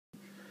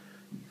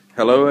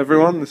Hello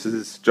everyone, this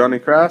is Johnny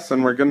Crass,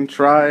 and we're going to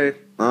try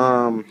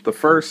the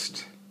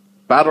first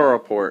battle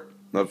report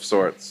of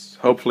sorts.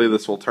 Hopefully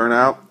this will turn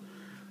out.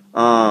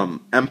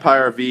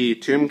 Empire v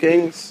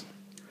Tombkings.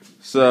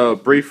 So,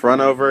 brief run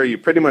over. You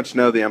pretty much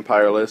know the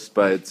Empire list,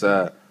 but it's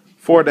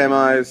 4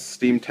 demis,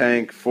 steam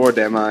tank, 4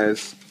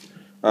 demis,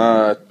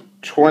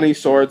 20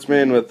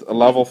 swordsmen with a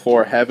level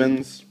 4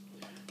 heavens,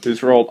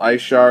 who's rolled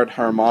Ice Shard,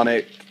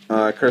 Harmonic,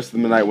 Curse of the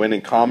Midnight Wind,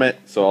 and Comet,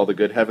 so all the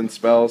good heaven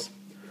spells.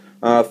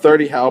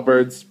 30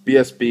 halberds,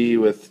 BSB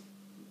with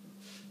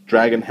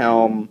Dragon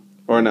Helm,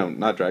 or no,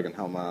 not Dragon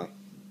Helm,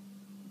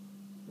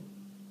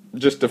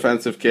 just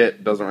defensive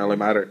kit, doesn't really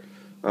matter.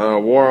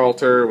 War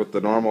Altar with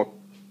the normal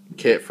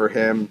kit for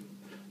him.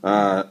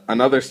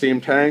 Another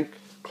steam tank,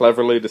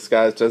 cleverly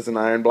disguised as an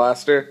Iron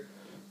Blaster.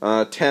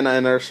 10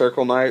 Inner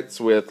Circle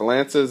Knights with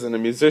lances and a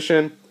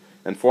musician,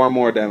 and 4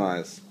 more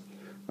demis.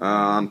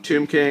 On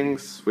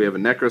Tombkings, we have a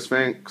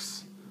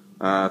Necrosphinx,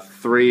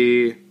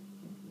 3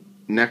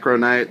 Necro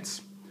Knights,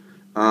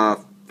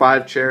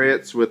 5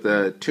 chariots with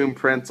a Tomb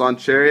Prince on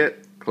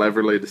chariot,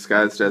 cleverly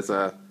disguised as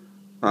a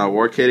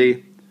War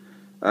Kitty,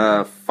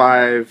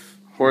 5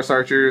 Horse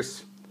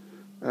Archers,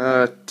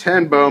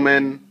 10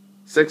 Bowmen,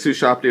 6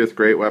 Ushopti with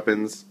great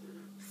weapons,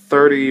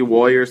 30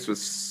 Warriors with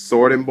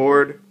sword and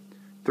board,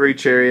 3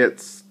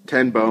 chariots,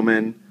 10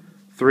 Bowmen,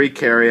 3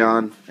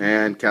 Carrion,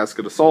 and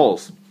Casket of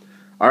Souls.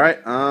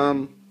 Alright,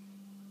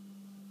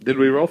 did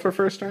we roll for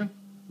first turn?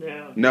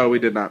 Yeah. No, we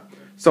did not.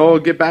 So we'll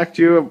get back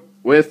to you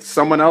with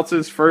someone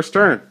else's first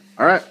turn.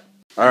 Alright.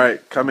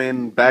 Alright,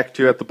 coming back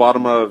to you at the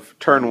bottom of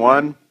turn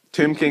 1.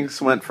 Tombkings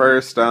went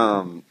first.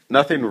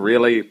 Nothing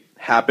really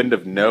happened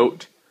of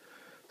note.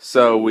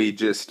 So we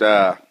just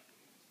kind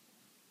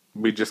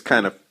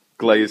of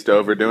glazed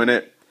over doing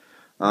it.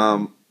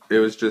 It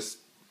was just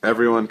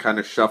everyone kind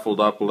of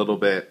shuffled up a little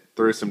bit,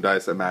 threw some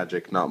dice at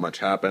magic, not much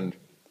happened.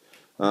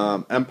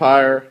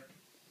 Empire,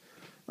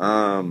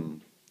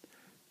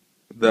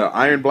 the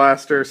Iron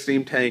Blaster,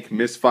 Steam Tank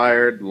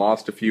misfired,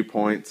 lost a few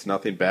points,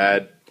 nothing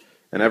bad,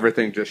 and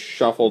everything just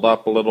shuffled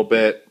up a little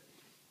bit.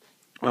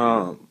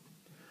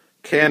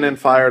 Cannon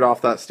fired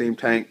off that Steam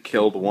Tank,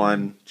 killed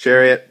 1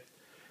 chariot.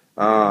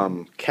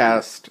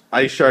 Cast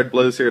Ice Shard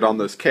Blizzard on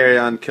those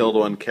Carrion, killed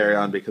 1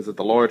 Carrion because of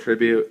the lore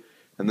tribute,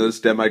 and those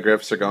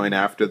Demigryphs are going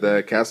after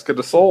the Casket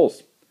of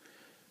Souls.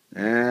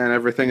 And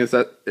everything is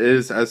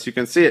as you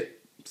can see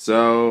it.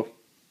 So,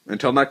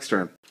 until next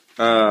turn.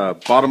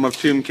 Bottom of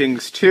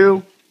Tombkings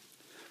 2.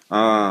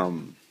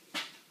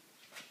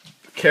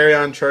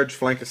 Carrion charge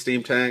flank a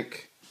steam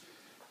tank.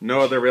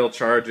 No other real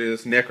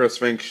charges.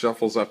 Necrosphinx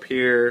shuffles up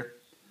here.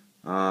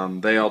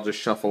 They all just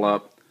shuffle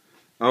up.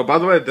 Oh, by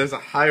the way, there's a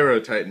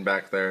Hyro Titan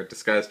back there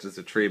disguised as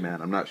a tree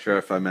man. I'm not sure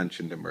if I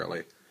mentioned him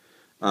really.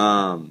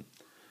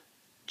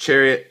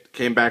 Chariot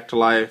came back to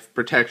life.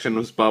 Protection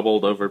was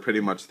bubbled over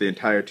pretty much the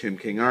entire Tomb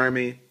King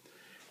army.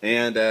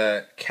 And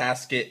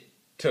Casket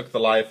took the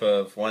life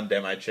of 1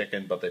 Demi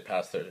Chicken, but they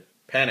passed their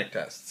panic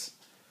tests.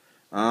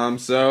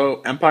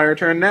 So Empire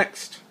turn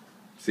next.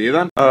 See you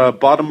then.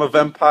 Bottom of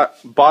Empire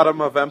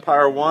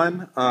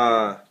 1.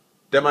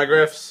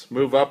 Demigryphs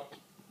move up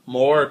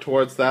more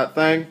towards that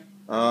thing.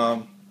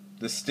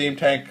 The steam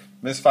tank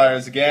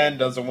misfires again,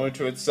 does a wound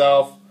to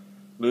itself,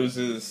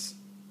 loses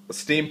a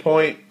steam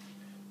point.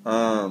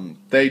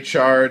 They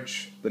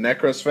charge the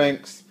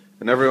Necrosphinx,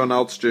 and everyone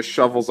else just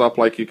shovels up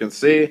like you can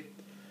see.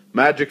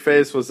 Magic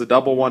phase was a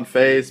double 1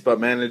 phase, but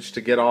managed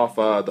to get off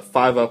the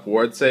 5-up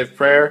ward save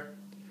prayer,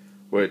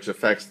 which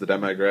affects the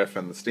Demigryph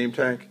and the steam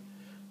tank.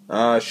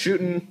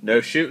 Shooting,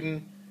 no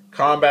shooting.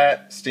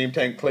 Combat, steam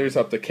tank clears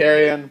up the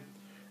Carrion,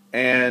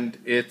 and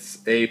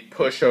it's a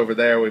push over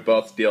there. We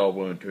both deal a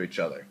wound to each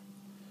other.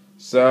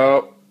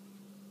 So,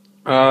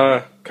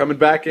 coming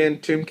back in,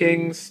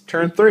 Tombkings,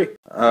 turn 3.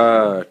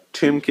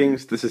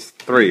 Tombkings, this is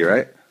 3,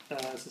 right?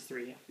 This is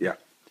 3, yeah.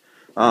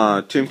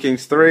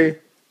 Tombkings 3.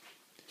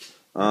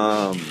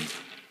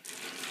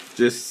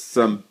 Just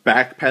some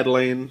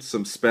backpedaling,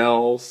 some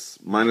spells,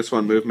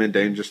 -1 movement,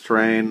 dangerous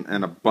terrain,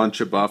 and a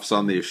bunch of buffs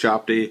on the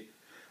Ushopti.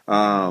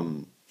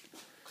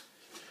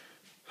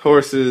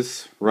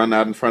 Horses run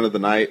out in front of the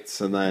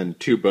knights, and then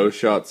 2 bow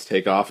shots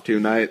take off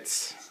 2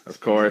 knights, of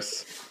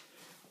course.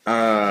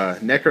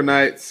 Necro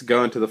Knights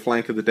go into the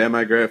flank of the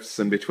Demigryphs,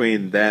 and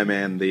between them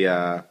and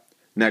the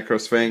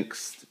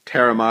Necrosphinx,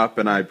 tear him up,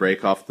 and I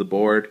break off the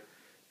board.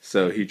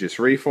 So he just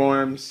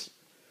reforms.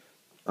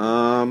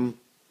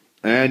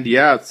 And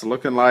yeah, it's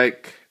looking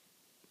like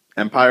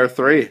Empire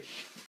 3.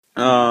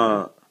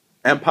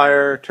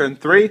 Empire turn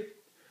 3.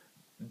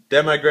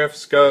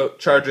 Demigryphs go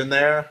charging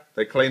there.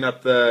 They clean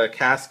up the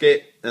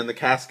casket, and the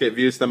casket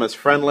views them as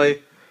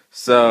friendly,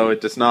 so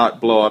it does not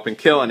blow up and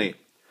kill any.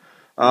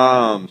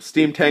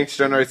 Steam tanks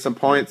generate some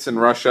points and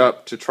rush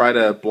up to try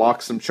to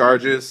block some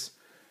charges,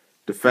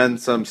 defend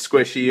some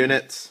squishy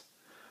units.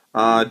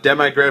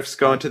 Demigryphs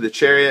go into the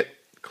chariot,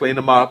 clean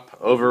them up,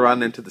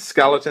 overrun into the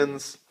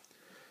skeletons.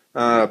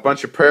 A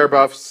bunch of prayer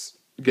buffs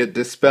get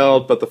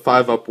dispelled, but the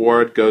 5-up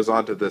ward goes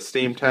onto the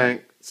steam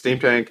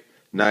tank,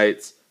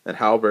 knights, and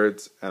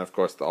halberds, and of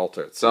course the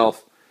altar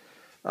itself.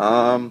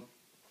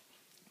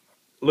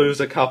 lose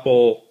a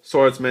couple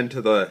swordsmen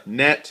to the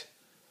net,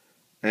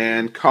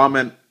 and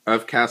Comment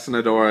of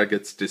Casanadora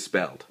gets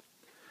dispelled.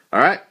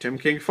 Alright, Tomb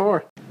King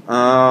 4.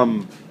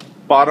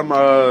 Bottom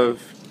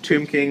of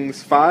Tomb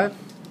Kings 5?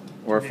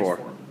 Or 4?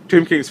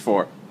 Tomb Kings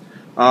 4.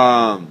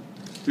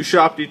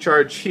 Ushopti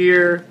charge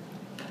here.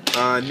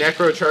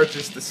 Necro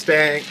charges the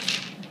stank.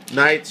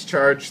 Knights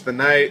charge the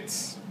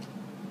knights.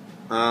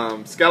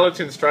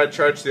 Skeletons try to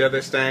charge the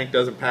other stank,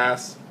 doesn't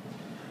pass.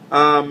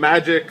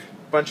 Magic,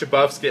 bunch of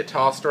buffs get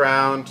tossed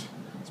around.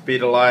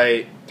 Speed of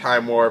light,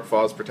 time warp,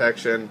 falls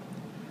protection.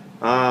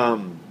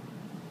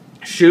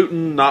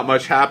 Shooting, not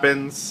much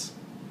happens.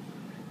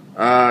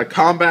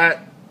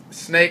 Combat,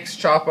 snakes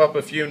chop up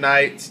a few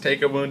knights,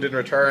 take a wound in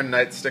return,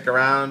 knights stick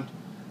around.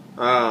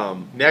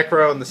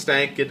 Necro and the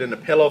stank get in a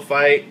pillow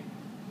fight.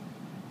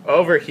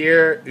 Over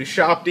here,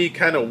 Ushopti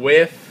kind of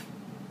whiff,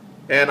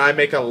 and I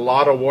make a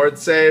lot of ward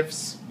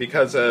saves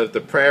because of the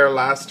prayer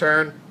last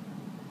turn.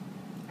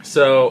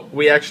 So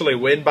we actually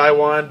win by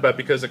 1, but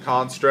because of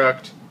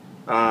construct,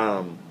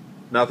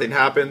 nothing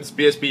happens.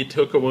 BSB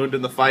took a wound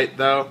in the fight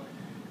though,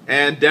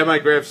 and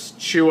Demigryphs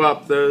chew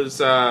up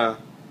those a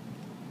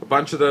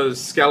bunch of those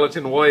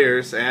skeleton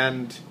warriors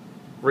and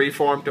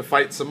reform to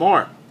fight some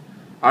more.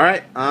 All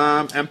right,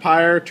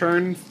 Empire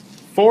turn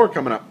 4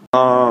 coming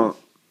up.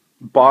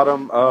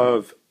 Bottom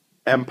of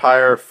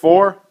Empire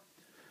 4.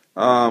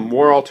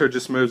 War Altar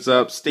just moves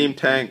up. Steam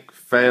Tank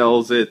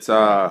fails its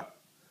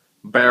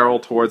barrel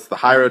towards the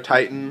Hyro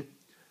Titan.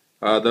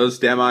 Those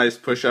demis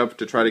push up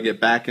to try to get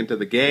back into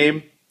the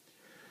game.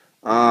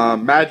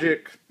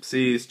 Magic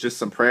sees just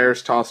some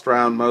prayers tossed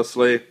around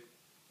mostly.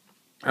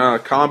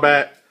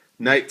 Combat,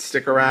 Knights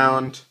stick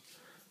around.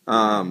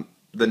 The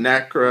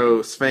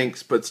Necro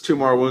Sphinx puts 2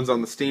 more wounds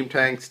on the Steam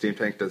Tank. Steam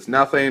Tank does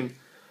nothing.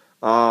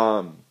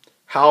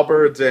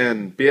 Halberds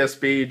and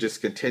BSB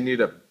just continue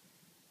to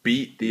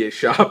beat the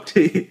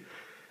Ushopti.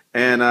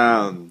 And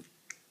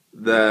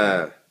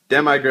the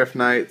Demigryph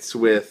Knights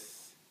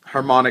with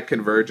Harmonic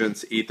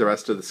Convergence eat the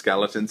rest of the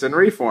skeletons and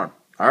reform.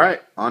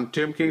 Alright, on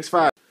Tomb Kings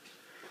 5.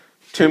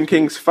 Tomb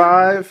Kings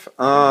 5,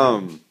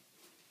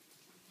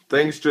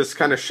 things just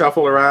kind of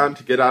shuffle around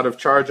to get out of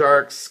charge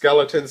arcs.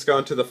 Skeletons go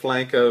into the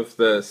flank of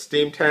the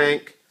Steam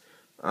Tank.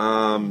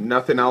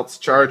 Nothing else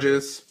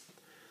charges.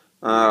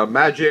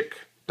 Magic,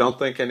 don't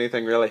think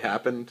anything really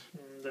happened.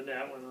 The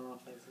net went off,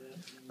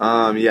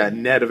 I see. Yeah,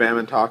 net of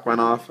Amontok went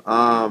off.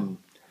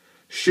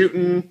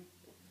 Shooting,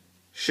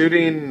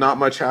 not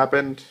much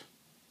happened.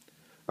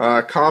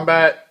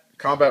 Combat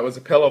was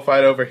a pillow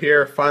fight over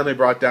here. Finally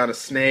brought down a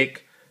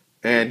snake,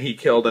 and he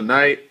killed a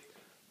knight.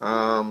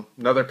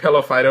 Another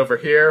pillow fight over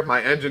here.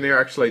 My engineer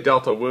actually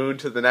dealt a wound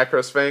to the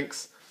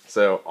Necrosphinx,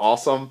 so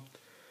awesome.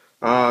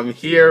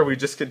 Here we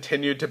just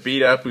continued to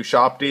beat up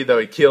Ushopti, though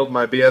he killed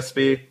my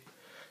BSB.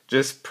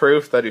 Just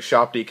proof that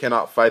Ushopti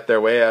cannot fight their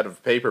way out of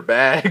a paper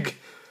bag.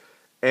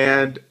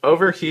 And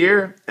over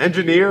here,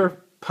 engineer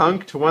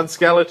punked 1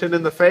 skeleton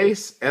in the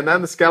face, and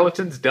then the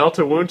skeletons dealt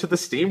a wound to the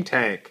Steam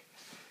Tank.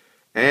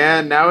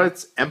 And now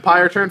it's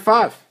Empire turn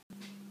 5.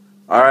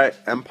 Alright,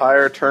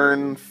 Empire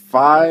turn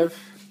 5.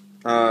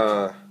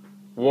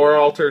 War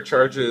Altar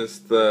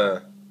charges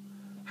the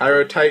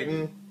Hyro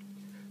Titan.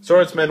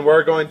 Swordsmen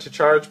were going to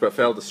charge, but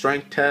failed the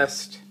strength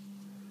test.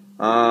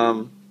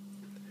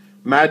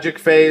 Magic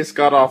phase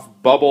got off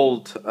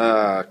bubbled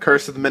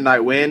Curse of the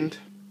Midnight Wind.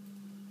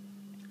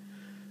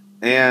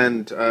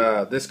 And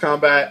this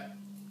combat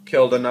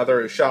killed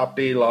another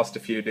Ushopti, lost a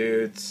few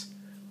dudes.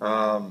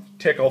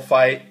 Tickle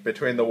fight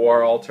between the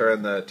War Altar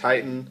and the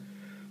Titan.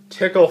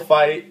 Tickle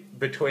fight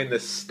between the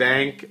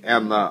Stank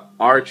and the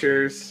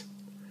Archers.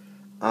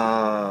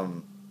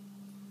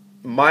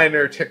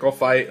 Minor tickle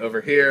fight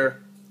over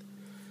here.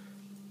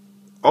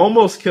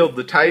 Almost killed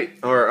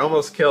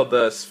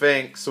the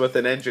Sphinx with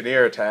an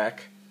engineer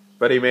attack,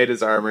 but he made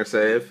his armor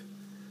save.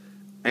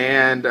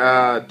 And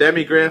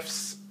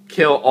Demigryphs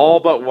kill all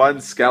but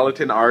 1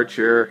 skeleton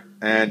archer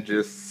and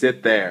just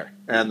sit there.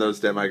 And those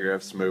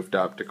Demigryphs moved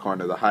up to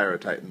corner the Hyro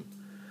Titan,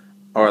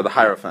 or the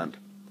Hierophant.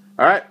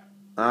 Alright,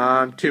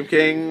 Tomb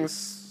Kings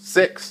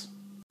 6.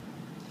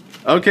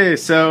 Okay,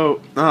 so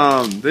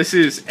this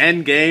is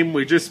end game.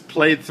 We just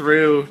played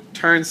through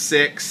turn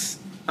 6.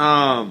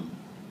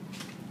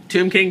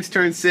 Tomb King's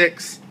turn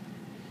 6.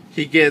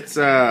 He gets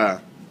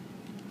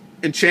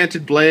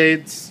Enchanted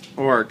Blades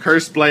or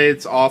Cursed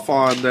Blades off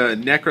on the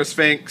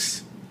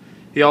Necrosphinx.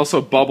 He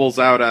also bubbles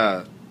out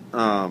a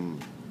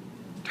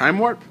Time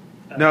Warp?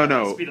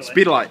 No,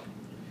 Speed of Light.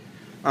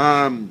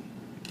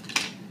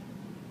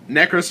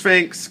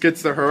 Necrosphinx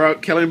gets the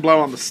heroic killing blow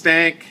on the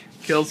Stank,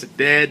 kills it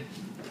dead.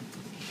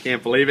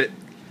 Can't believe it.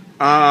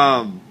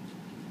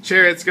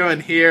 Chariots go in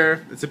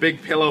here. It's a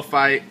big pillow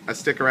fight. I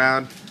stick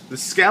around. The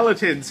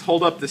skeletons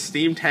hold up the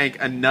Steam Tank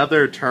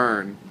another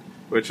turn,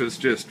 which was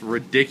just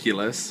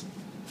ridiculous.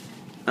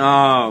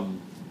 Then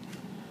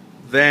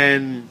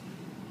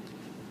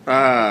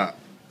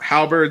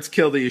Halberds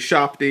kill the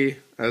Ushopti,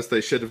 as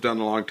they should have done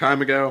a long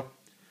time ago.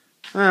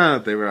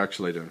 They were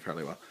actually doing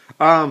fairly well.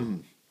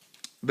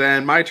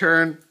 Then my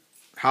turn.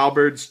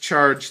 Halberds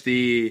charge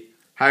the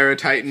Hyro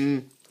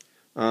Titan,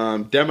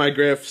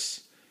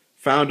 Demigryphs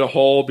found a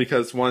hole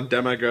because one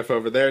Demigryph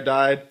over there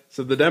died.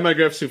 So the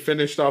Demigryphs who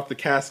finished off the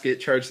casket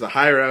charged the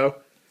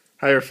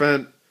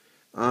Hierophant,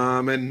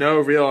 and no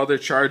real other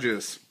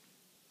charges.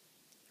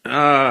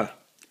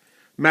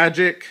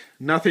 Magic,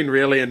 nothing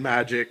really in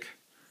Magic.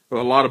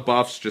 Well, a lot of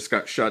buffs just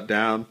got shut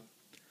down.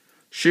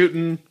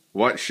 Shooting,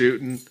 what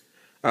shooting?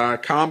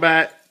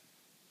 Combat.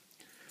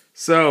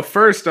 So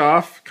first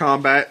off,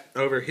 combat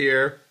over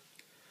here.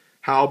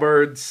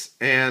 Halberds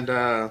and,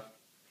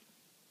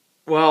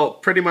 well,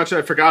 pretty much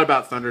I forgot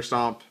about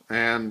Thunderstomp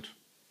and,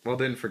 well,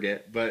 didn't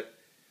forget, but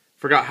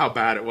forgot how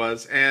bad it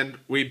was. And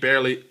we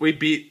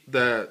beat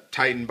the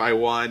Titan by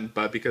 1,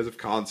 but because of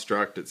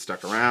Construct, it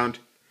stuck around.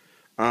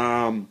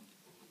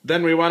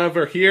 Then we went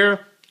over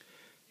here.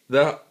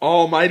 The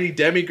almighty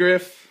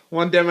Demigryph.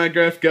 One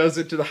Demigryph goes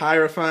into the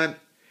Hierophant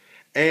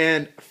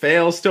and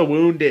fails to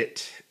wound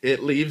it.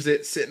 It leaves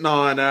it sitting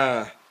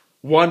on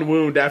 1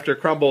 wound after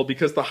crumble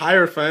because the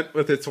Hierophant,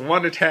 with its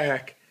 1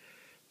 attack,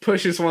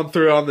 pushes one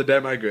through on the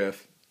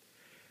Demigryph.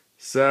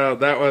 So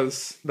that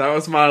was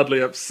mildly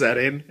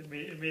upsetting. It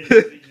made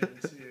its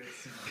regen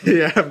save.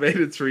 Yeah, it made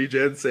its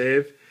regen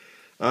save.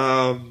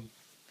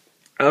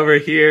 Over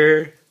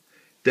here,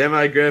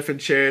 Demigryph and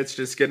Chariot's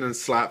just getting a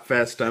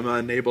slapfest. I'm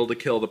unable to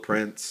kill the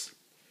prince.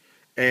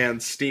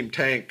 And Steam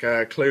Tank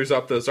clears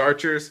up those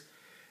archers.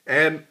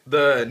 And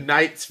the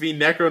Knights v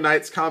Necro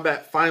Knights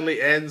combat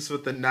finally ends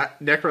with the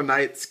Necro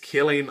Knights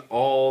killing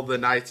all the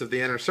Knights of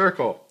the Inner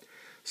Circle.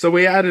 So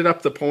we added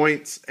up the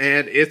points,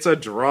 and it's a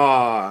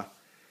draw.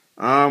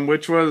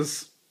 Which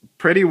was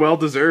pretty well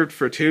deserved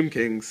for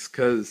Tombkings,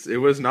 because it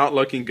was not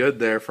looking good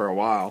there for a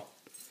while.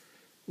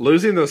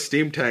 Losing those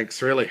Steam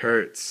Tanks really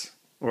hurts.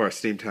 Or a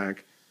Steam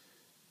Tank.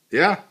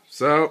 Yeah,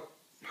 so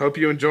hope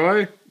you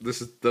enjoy.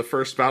 This is the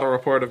first battle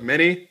report of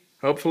many,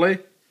 hopefully.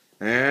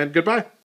 And goodbye.